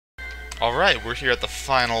Alright, we're here at the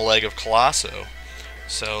final leg of Colosso.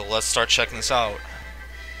 So let's start checking this out.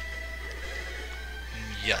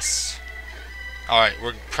 Yes. Alright,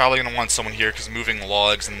 we're probably going to want someone here because moving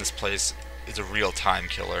logs in this place is a real time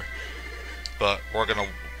killer. But we're going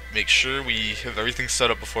to make sure we have everything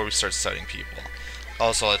set up before we start setting people.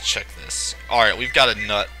 Also, let's check this. Alright, we've got a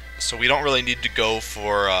nut, so we don't really need to go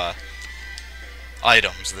for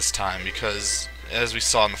items this time because as we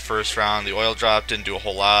saw in the first round, the oil drop didn't do a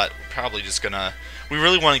whole lot. We're probably just going to... We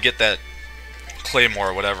really want to get that claymore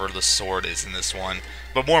or whatever the sword is in this one.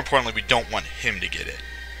 But more importantly, we don't want him to get it.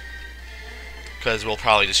 Because we'll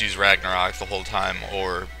probably just use Ragnarok the whole time,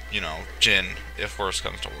 or, you know, Jin, if worse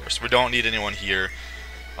comes to worse. We don't need anyone here.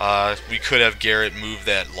 We could have Garrett move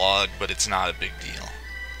that log, but it's not a big deal.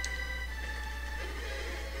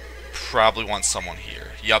 Probably want someone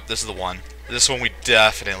here. Yup, this is the one. This one we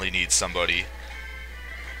definitely need somebody.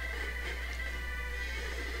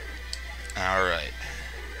 Alright.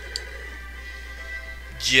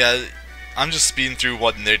 Yeah, I'm just speeding through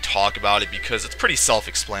what they talk about it because it's pretty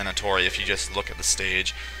self-explanatory if you just look at the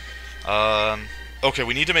stage. Okay,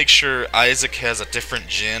 we need to make sure Isaac has a different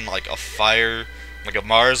Jin, like a fire, like a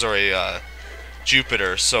Mars or a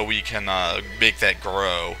Jupiter, so we can make that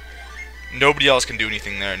grow. Nobody else can do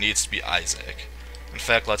anything there. It needs to be Isaac. In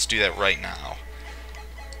fact, let's do that right now.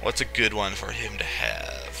 What's a good one for him to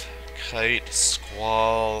have? Kite,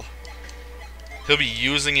 Squall. He'll be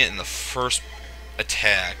using it in the first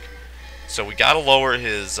attack. So we gotta lower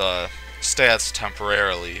his stats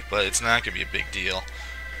temporarily, but it's not gonna be a big deal.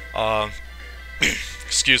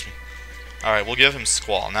 Excuse me. Alright, we'll give him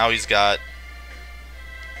Squall. Now he's got...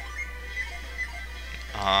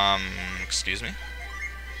 excuse me?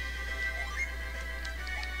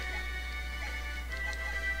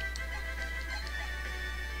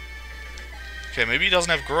 Okay, maybe he doesn't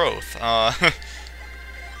have growth.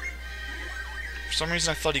 For some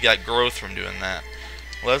reason I thought he got growth from doing that.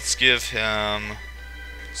 Let's give him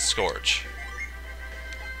Scorch.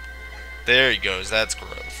 There he goes, that's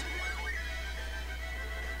growth.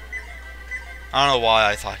 I don't know why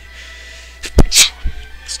I thought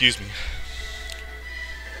excuse me.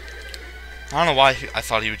 I don't know why I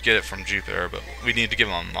thought he would get it from Jupiter, but we need to give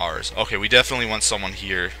him a Mars. Okay, we definitely want someone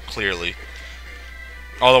here, clearly.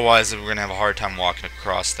 Otherwise, we're going to have a hard time walking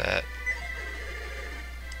across that.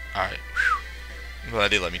 Alright.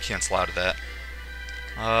 Glad they let me cancel out of that.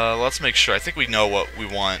 Let's make sure. I think we know what we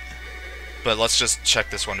want. But let's just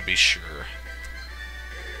check this one to be sure.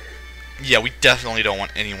 Yeah, we definitely don't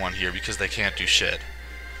want anyone here because they can't do shit.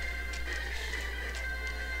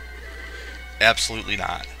 Absolutely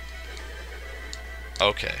not.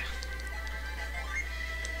 Okay.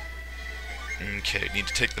 Okay, need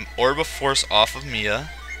to take the Orb of Force off of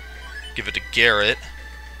Mia. Give it to Garrett.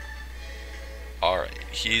 Alright,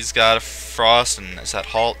 he's got a Frost, and is that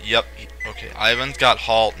Halt? Yep. Okay, Ivan's got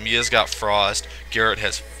Halt, Mia's got Frost, Garrett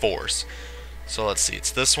has Force. So let's see,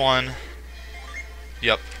 it's this one.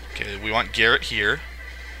 Yep. Okay, we want Garrett here.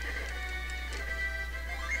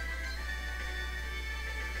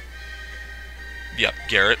 Yep,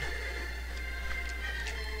 Garrett.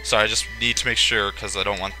 Sorry, I just need to make sure because I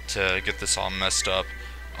don't want to get this all messed up.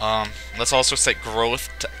 Let's also set growth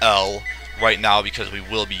to L right now because we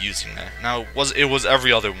will be using that. Now, it was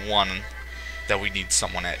every other one that we need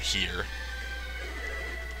someone at here.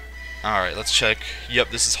 Alright, let's check. Yep,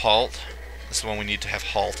 this is Halt. This is the one we need to have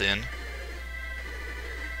Halt in.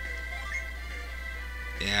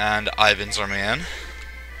 And Ivan's our man.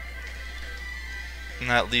 And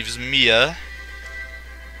that leaves Mia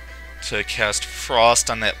to cast Frost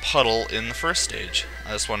on that puddle in the first stage.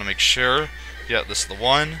 I just want to make sure. Yeah, this is the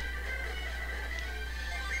one.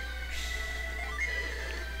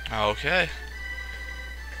 Okay.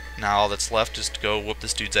 Now all that's left is to go whoop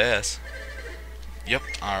this dude's ass. Yep,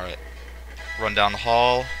 alright. Run down the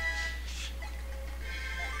hall.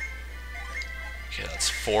 Okay, that's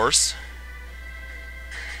Force.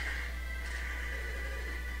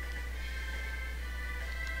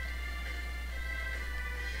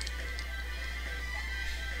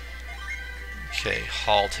 Okay,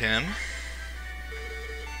 Halt him.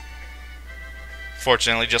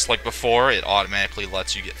 Fortunately, just like before, it automatically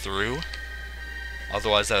lets you get through.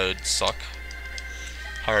 Otherwise, that would suck.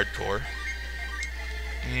 Hardcore.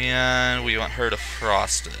 And we want her to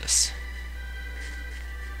Frost this.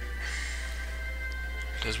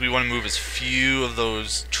 Because we want to move as few of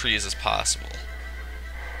those trees as possible.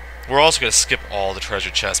 We're also going to skip all the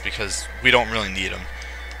treasure chests because we don't really need them.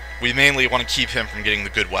 We mainly want to keep him from getting the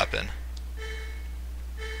good weapon.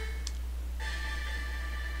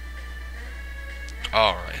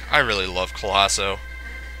 Alright, I really love Colosso.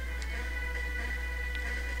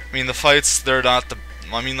 I mean, the fights, they're not the...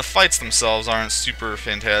 I mean, the fights themselves aren't super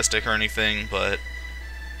fantastic or anything, but...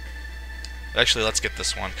 Actually, let's get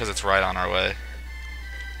this one, because it's right on our way.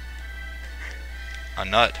 A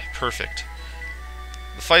nut. Perfect.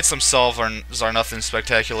 The fights themselves are nothing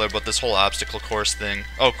spectacular, but this whole obstacle course thing...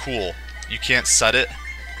 Oh, cool. You can't set it?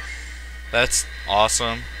 That's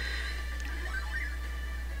awesome.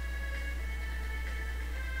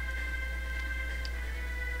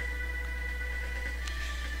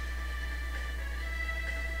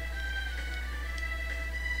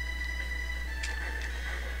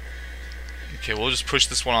 Okay, we'll just push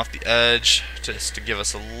this one off the edge, just to give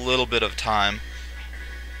us a little bit of time.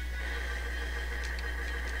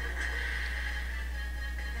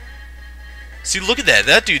 See, look at that.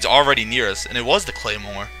 That dude's already near us, and it was the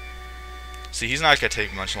Claymore. See, he's not going to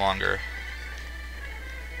take much longer.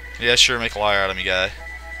 Yeah, sure, make a liar out of me, guy.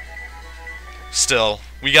 Still,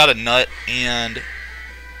 we got a nut and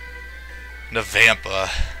a Vampa.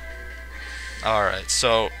 Alright,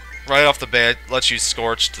 so... Right off the bat, let's use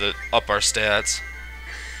Scorch to up our stats.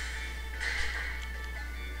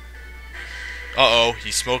 Uh-oh,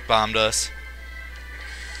 he smoke bombed us.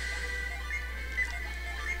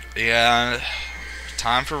 And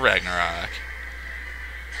time for Ragnarok.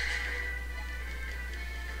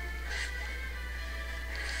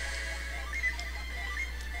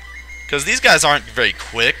 Because these guys aren't very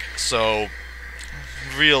quick, so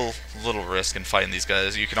real little risk in fighting these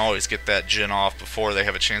guys. You can always get that Jin off before they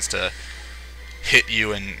have a chance to hit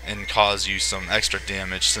you and cause you some extra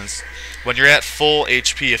damage, since when you're at full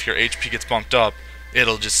HP, if your HP gets bumped up,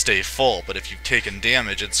 it'll just stay full, but if you've taken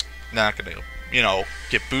damage, it's not going to, you know,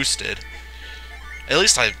 get boosted. At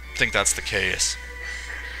least I think that's the case.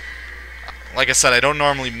 Like I said, I don't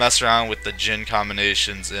normally mess around with the Jin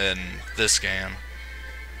combinations in this game.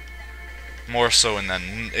 More so in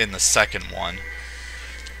the second one.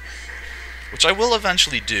 Which I will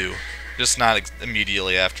eventually do, just not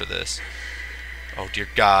immediately after this. Oh dear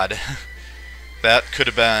God. That could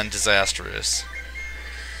have been disastrous.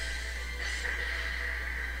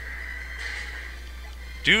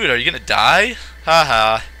 Dude, are you gonna die?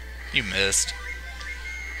 Haha, you missed.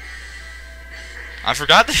 I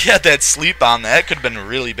forgot that he had that sleep bomb. That could have been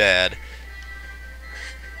really bad.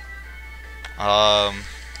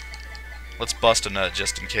 Let's bust a nut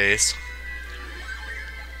just in case.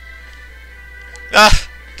 Ah!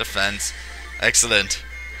 Defense. Excellent.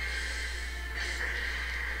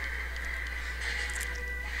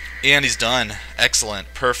 And he's done.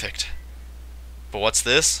 Excellent. Perfect. But what's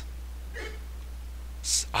this?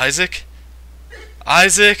 Isaac?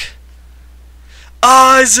 Isaac?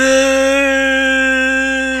 Isaac!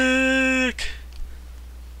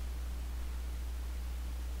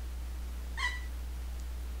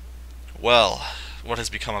 Well, what has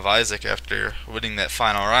become of Isaac after winning that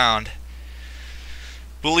final round?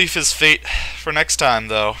 We'll leave his fate for next time,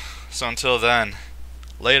 though. So until then,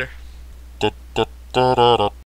 later.